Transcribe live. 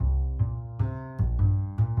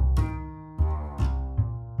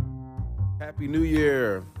Happy New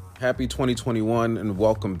Year. Happy 2021 and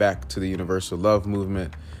welcome back to the Universal Love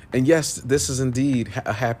Movement. And yes, this is indeed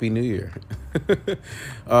a happy new year.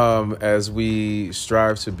 As we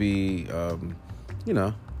strive to be,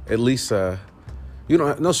 at least,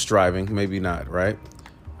 no striving, maybe not, right?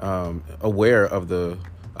 Aware of the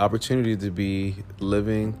opportunity to be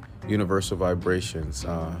living universal vibrations.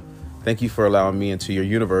 Thank you for allowing me into your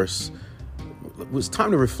universe. It was time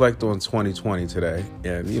to reflect on 2020 today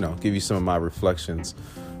and, give you some of my reflections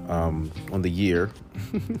on the year.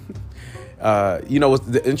 What's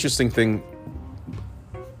the interesting thing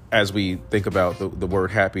as we think about the word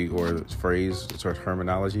happy or the phrase or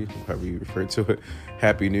terminology, however you refer to it,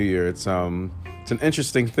 Happy New Year. It's an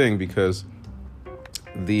interesting thing because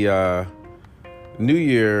the New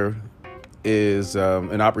Year is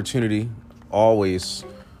an opportunity always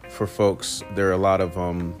for folks. There are a lot of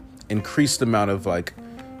increased amount of like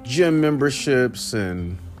gym memberships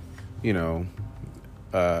and,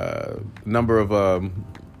 number of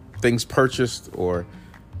things purchased or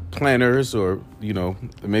planners or,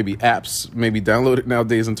 maybe apps, maybe downloaded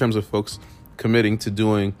nowadays in terms of folks committing to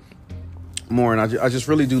doing more. And I just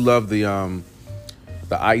really do love the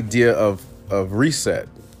idea of reset.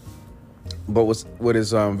 But what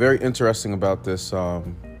is very interesting about this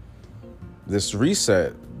this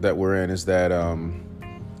reset that we're in is that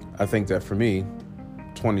I think that for me,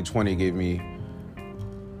 2020 gave me,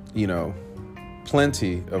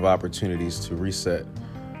 plenty of opportunities to reset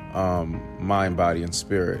mind, body, and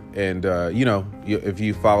spirit. And, if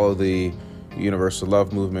you follow the Universal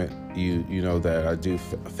Love Movement, you know that I do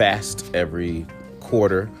fast every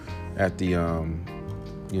quarter at the,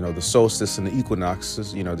 the solstice and the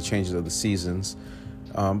equinoxes, the changes of the seasons.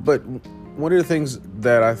 But one of the things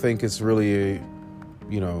that I think is really,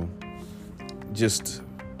 just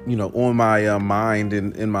on my mind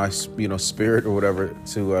and in my spirit or whatever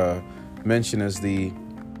to mention is the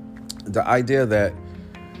idea that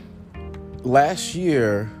last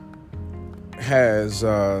year has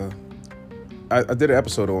I did an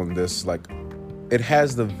episode on this, like it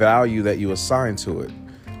has the value that you assign to it,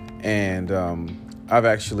 and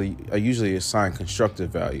I usually assign constructive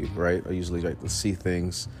value, right? I usually like to see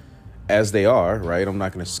things as they are, right? I'm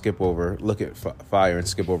not going to look at fire and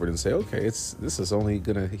skip over it and say, okay, this is only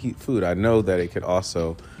going to heat food. I know that it could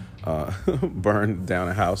also burn down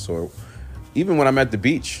a house, or even when I'm at the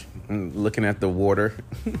beach and looking at the water,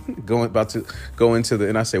 about to go into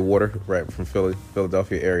and I say water, right, from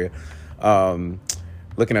Philadelphia area,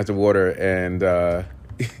 looking at the water and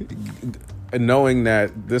and knowing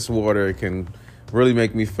that this water can really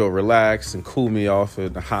make me feel relaxed and cool me off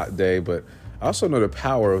in a hot day, but I also know the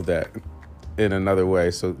power of that in another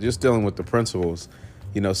way. So just dealing with the principles,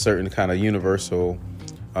 certain kind of universal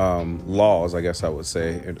laws, I guess I would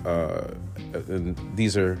say. And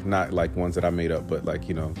these are not like ones that I made up, but like,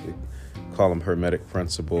 they call them Hermetic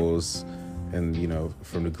principles and,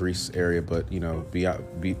 from the Greece area. But,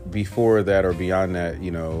 before that or beyond that,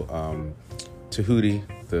 Tahuti,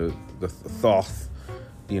 the Thoth,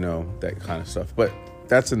 that kind of stuff. But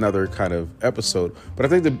that's another kind of episode. But I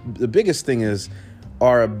think the biggest thing is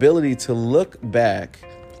our ability to look back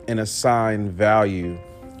and assign value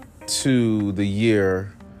to the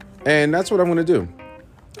year. And that's what I'm going to do.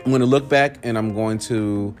 I'm going to look back and I'm going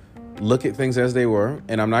to look at things as they were.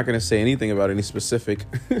 And I'm not going to say anything about any specific,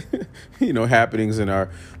 happenings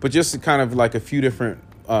but just kind of like a few different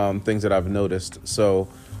things that I've noticed. So,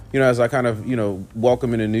 as I kind of,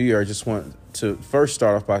 welcome in a new year, I just want to first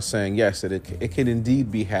start off by saying, yes, it can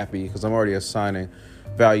indeed be happy, because I'm already assigning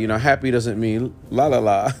value. Happy doesn't mean la la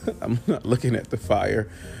la. I'm not looking at the fire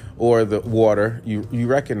or the water. You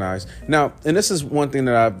recognize. Now, and this is one thing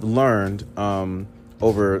that I've learned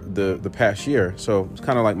over the past year. So it's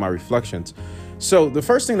kind of like my reflections. So the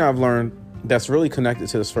first thing that I've learned that's really connected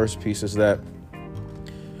to this first piece is that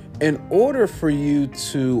in order for you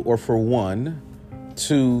to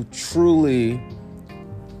truly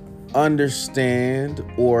understand,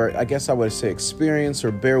 or I guess I would say experience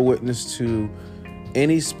or bear witness to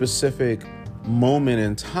any specific moment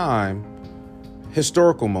in time,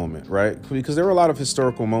 historical moment, right? Because there were a lot of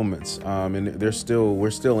historical moments, and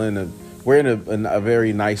we're in a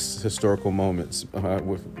very nice historical moments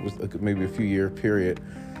with maybe a few year period.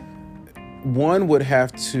 One would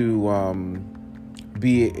have to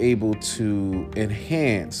be able to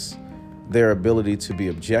enhance their ability to be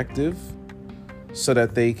objective so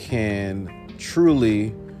that they can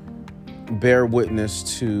truly bear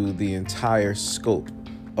witness to the entire scope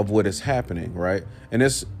of what is happening, right? And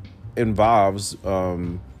this involves,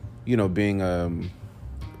 being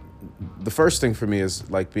the first thing for me is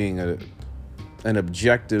like being an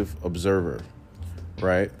objective observer,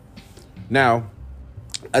 right? Now,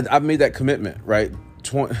 I've made that commitment, right?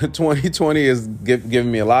 2020 is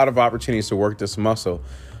giving me a lot of opportunities to work this muscle.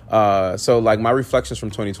 So like my reflections from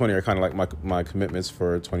 2020 are kind of like my commitments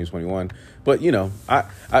for 2021. But, I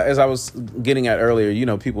as I was getting at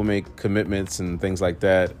earlier, people make commitments and things like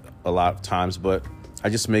that a lot of times, but I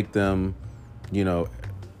just make them,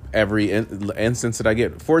 every instance that I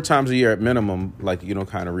get 4 times a year at minimum, like,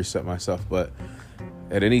 kind of reset myself. But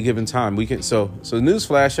at any given time we can. So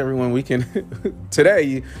newsflash, everyone, we can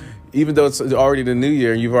today, even though it's already the new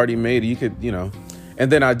year and you've already made it, you could,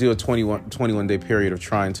 and then I do a 21 day period of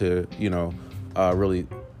trying to, really,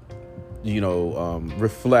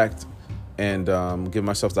 reflect and give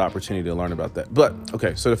myself the opportunity to learn about that. But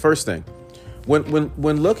okay, so the first thing,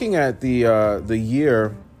 when looking at the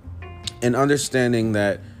year and understanding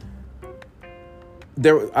that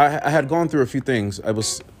I had gone through a few things. I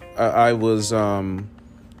was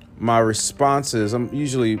my responses. I'm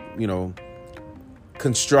usually,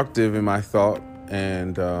 constructive in my thought,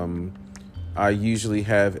 and I usually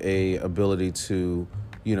have a ability to,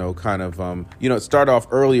 it started off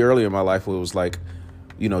early in my life where it was like,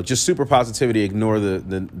 just super positivity, ignore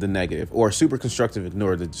the negative, or super constructive,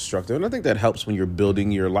 ignore the destructive. And I think that helps when you're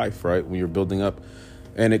building your life, right? When you're building up,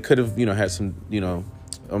 and it could have, had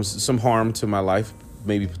some harm to my life,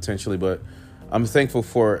 maybe potentially, but I'm thankful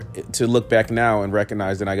to look back now and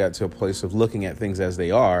recognize that I got to a place of looking at things as they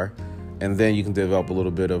are. And then you can develop a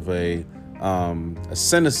little bit of a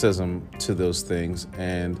cynicism to those things.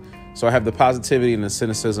 And so I have the positivity and the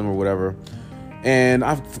cynicism or whatever. And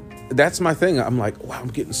that's my thing. I'm like, wow, I'm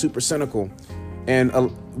getting super cynical. And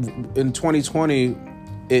in 2020,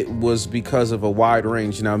 it was because of a wide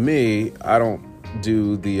range. Now, me, I don't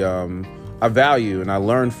do I value and I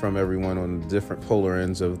learn from everyone on different polar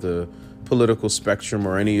ends of the political spectrum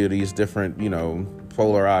or any of these different,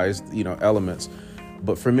 polarized, elements.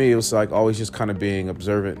 But for me, it was like always just kind of being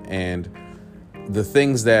observant, and the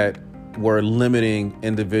things that were limiting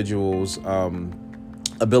individuals'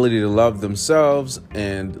 ability to love themselves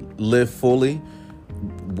and live fully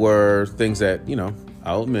were things that,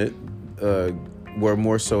 I'll admit, were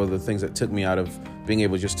more so the things that took me out of being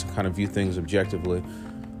able just to kind of view things objectively.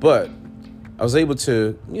 But I was able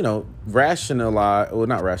to,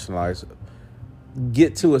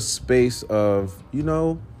 get to a space of,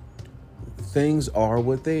 things are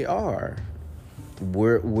what they are.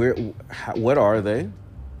 What are they?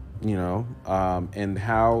 And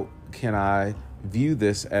how can I view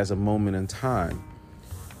this as a moment in time?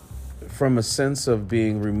 From a sense of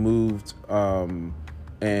being removed and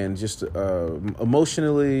just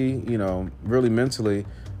emotionally, really mentally,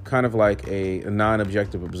 kind of like a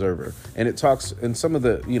non-objective observer. And it talks in some of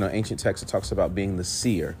the ancient texts, it talks about being the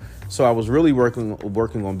seer. So I was really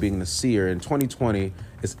working on being the seer. In 2020,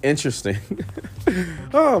 it's interesting.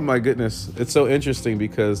 Oh my goodness, it's so interesting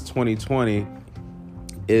because 2020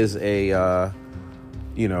 is is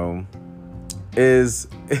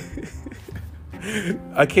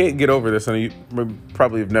I can't get over this, and you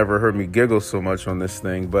probably have never heard me giggle so much on this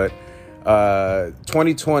thing, but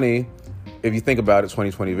 2020. If you think about it,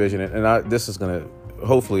 2020 vision, and this is going to,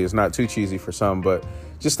 hopefully it's not too cheesy for some, but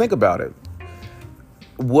just think about it.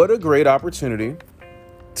 What a great opportunity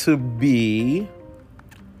to be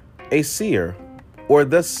a seer or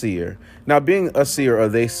the seer. Now, being a seer or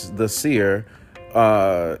the seer,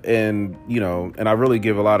 and I really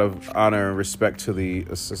give a lot of honor and respect to the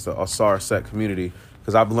Asar Set community,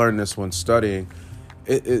 because I've learned this when studying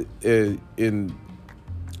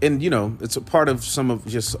And, it's a part of some of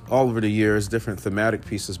just all over the years, different thematic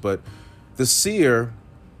pieces. But the seer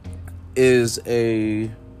is I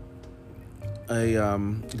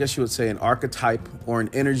guess you would say, an archetype or an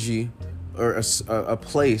energy or a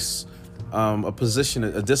place, a position,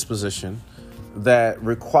 a disposition that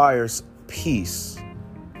requires peace,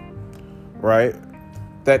 right?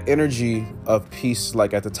 That energy of peace,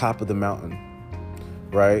 like at the top of the mountain,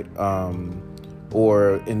 right?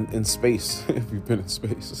 Or in space, if you've been in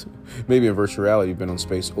space, maybe in virtual reality, you've been on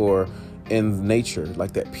space, or in nature,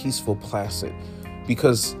 like that peaceful, placid,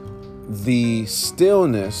 because the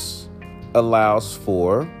stillness allows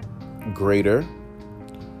for greater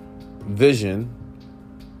vision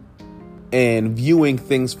and viewing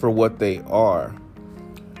things for what they are.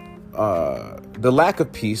 The lack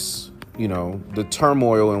of peace, the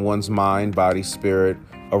turmoil in one's mind, body, spirit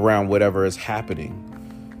around whatever is happening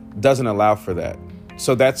doesn't allow for that.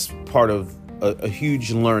 So that's part of a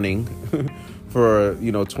huge learning for,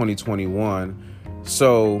 2021.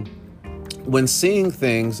 So when seeing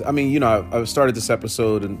things, I've started this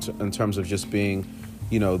episode in terms of just being,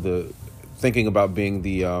 thinking about being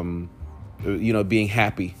the, being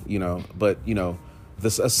happy, but,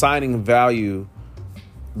 this assigning value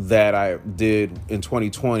that I did in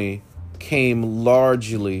 2020 came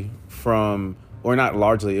largely from, or not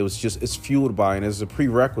largely, it's fueled by, and as a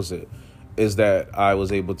prerequisite, is that I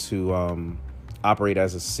was able to operate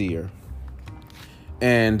as a seer.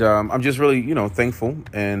 And I'm just really, thankful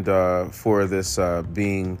and for this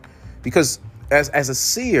being, because as a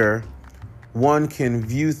seer, one can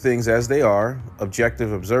view things as they are,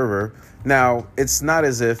 objective observer. Now, it's not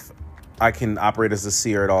as if I can operate as a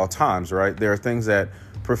seer at all times, right? There are things that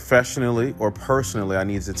professionally or personally I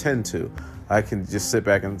need to tend to. I can just sit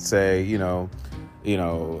back and say,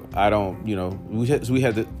 I don't, we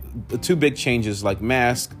had the two big changes, like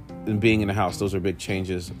mask and being in the house. Those are big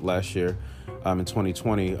changes last year in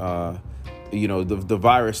 2020. The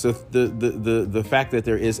virus, the fact that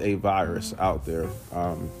there is a virus out there,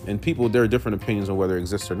 and people, there are different opinions on whether it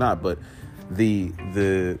exists or not, but the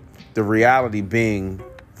reality being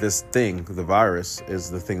this thing, the virus,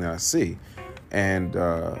 is the thing that I see. And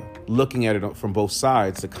looking at it from both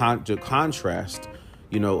sides, the contrast,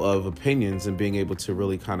 of opinions, and being able to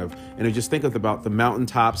really kind of, and just think about the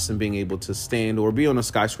mountaintops and being able to stand or be on a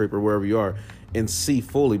skyscraper, wherever you are, and see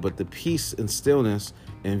fully. But the peace and stillness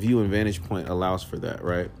and view and vantage point allows for that,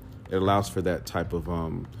 right? It allows for that type of,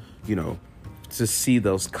 to see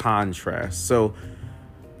those contrasts. So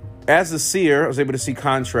as a seer, I was able to see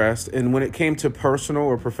contrast. And when it came to personal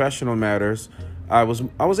or professional matters, I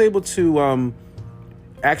was able to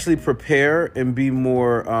actually prepare and be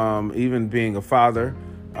more, even being a father,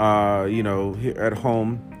 here at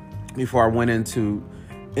home, before I went into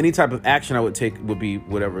any type of action I would take would be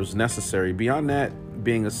whatever is necessary. Beyond that,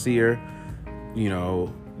 being a seer,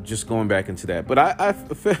 just going back into that. But I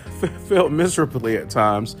felt miserably at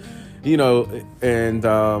times, and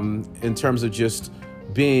in terms of just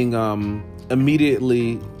being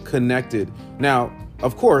immediately connected. Now,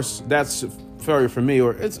 of course, that's failure for me,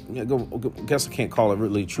 or I guess I can't call it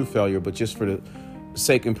really true failure, but just for the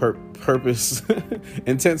sake and purpose,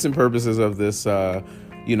 intents and purposes of this,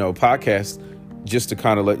 podcast, just to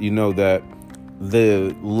kind of let you know that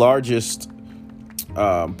the largest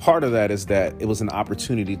part of that is that it was an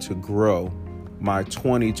opportunity to grow my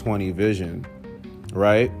 2020 vision,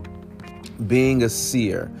 right? Being a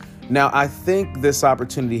seer. Now, I think this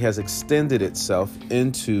opportunity has extended itself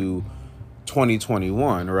into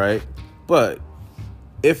 2021, right? But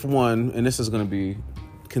if one, and this is going to be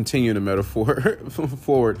continuing the metaphor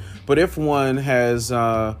forward, but if one has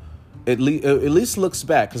at least looks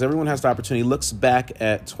back, because everyone has the opportunity, looks back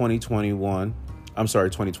at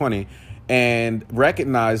 2020, and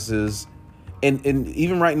recognizes, and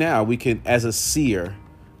even right now, we can, as a seer,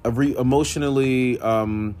 emotionally,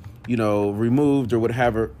 removed or what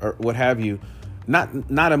have you,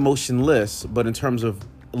 not emotionless, but in terms of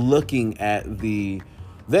looking at the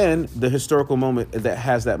historical moment that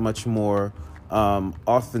has that much more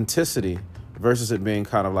authenticity versus it being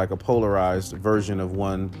kind of like a polarized version of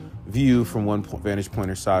one view from one vantage point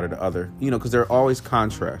or side or the other, because there are always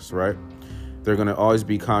contrasts, right? There are going to always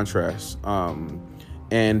be contrasts. And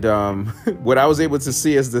what I was able to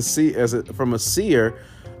see from a seer,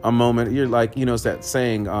 a moment, you're like, it's that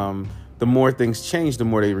saying, the more things change, the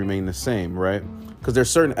more they remain the same, right? Because there's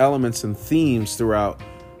certain elements and themes throughout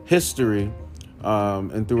history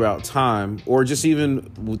and throughout time, or just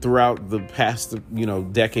even throughout the past,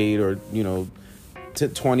 decade or,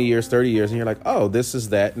 20 years, 30 years. And you're like, oh, this is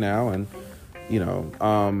that now. And,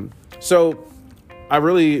 so I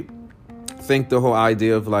really think the whole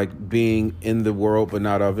idea of like being in the world, but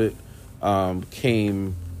not of it,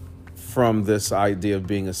 came from this idea of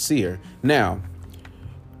being a seer. Now,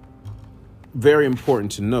 very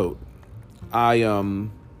important to note, as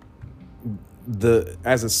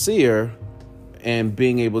a seer and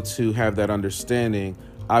being able to have that understanding,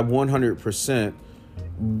 I 100%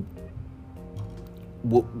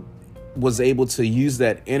 was able to use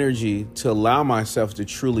that energy to allow myself to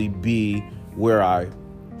truly be where I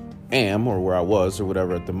am or where I was or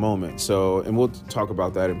whatever at the moment. So, and we'll talk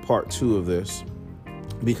about that in part 2 of this,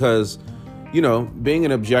 because, being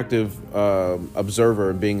an objective observer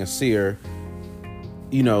and being a seer,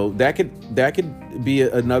 that could be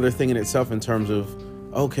another thing in itself in terms of,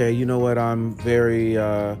 okay, you know what, I'm very,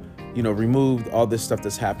 removed, all this stuff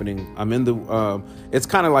that's happening. I'm in the, it's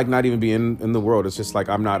kind of like not even being in the world. It's just like,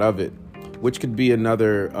 I'm not of it, which could be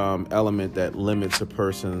another element that limits a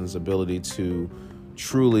person's ability to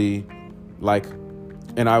truly, like,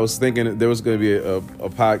 and I was thinking there was going to be a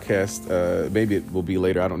podcast, maybe it will be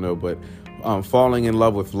later, I don't know, but falling in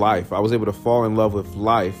love with life. I was able to fall in love with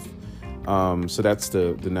life. So that's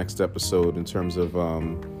the next episode in terms of,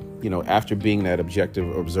 after being that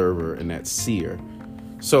objective observer and that seer.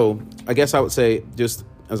 So I guess I would say, just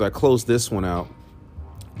as I close this one out,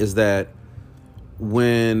 is that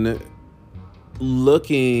when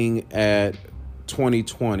looking at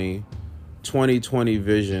 2020, 2020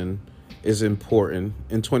 vision is important.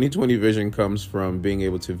 And 2020 vision comes from being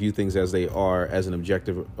able to view things as they are, as an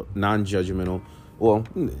objective, non-judgmental. Well,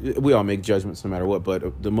 we all make judgments no matter what,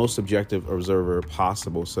 but the most objective observer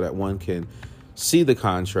possible, so that one can see the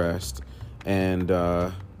contrast. And,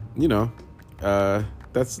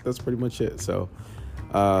 that's pretty much it. So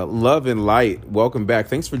love and light, welcome back.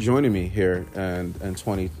 Thanks for joining me here in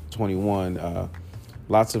 2021.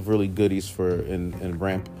 Lots of really goodies for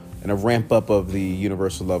a ramp up of the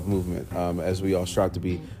universal love movement, as we all strive to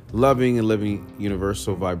be loving and living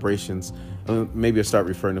universal vibrations. Maybe I'll start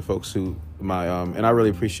referring to folks who and I really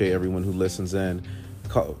appreciate everyone who listens in.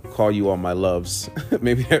 Call you all my loves.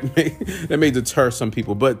 Maybe that may deter some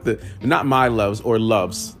people, but not my loves, or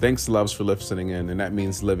loves. Thanks, loves, for listening in, and that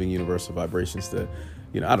means living universal vibrations. I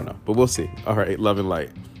don't know, but we'll see. All right, love and light.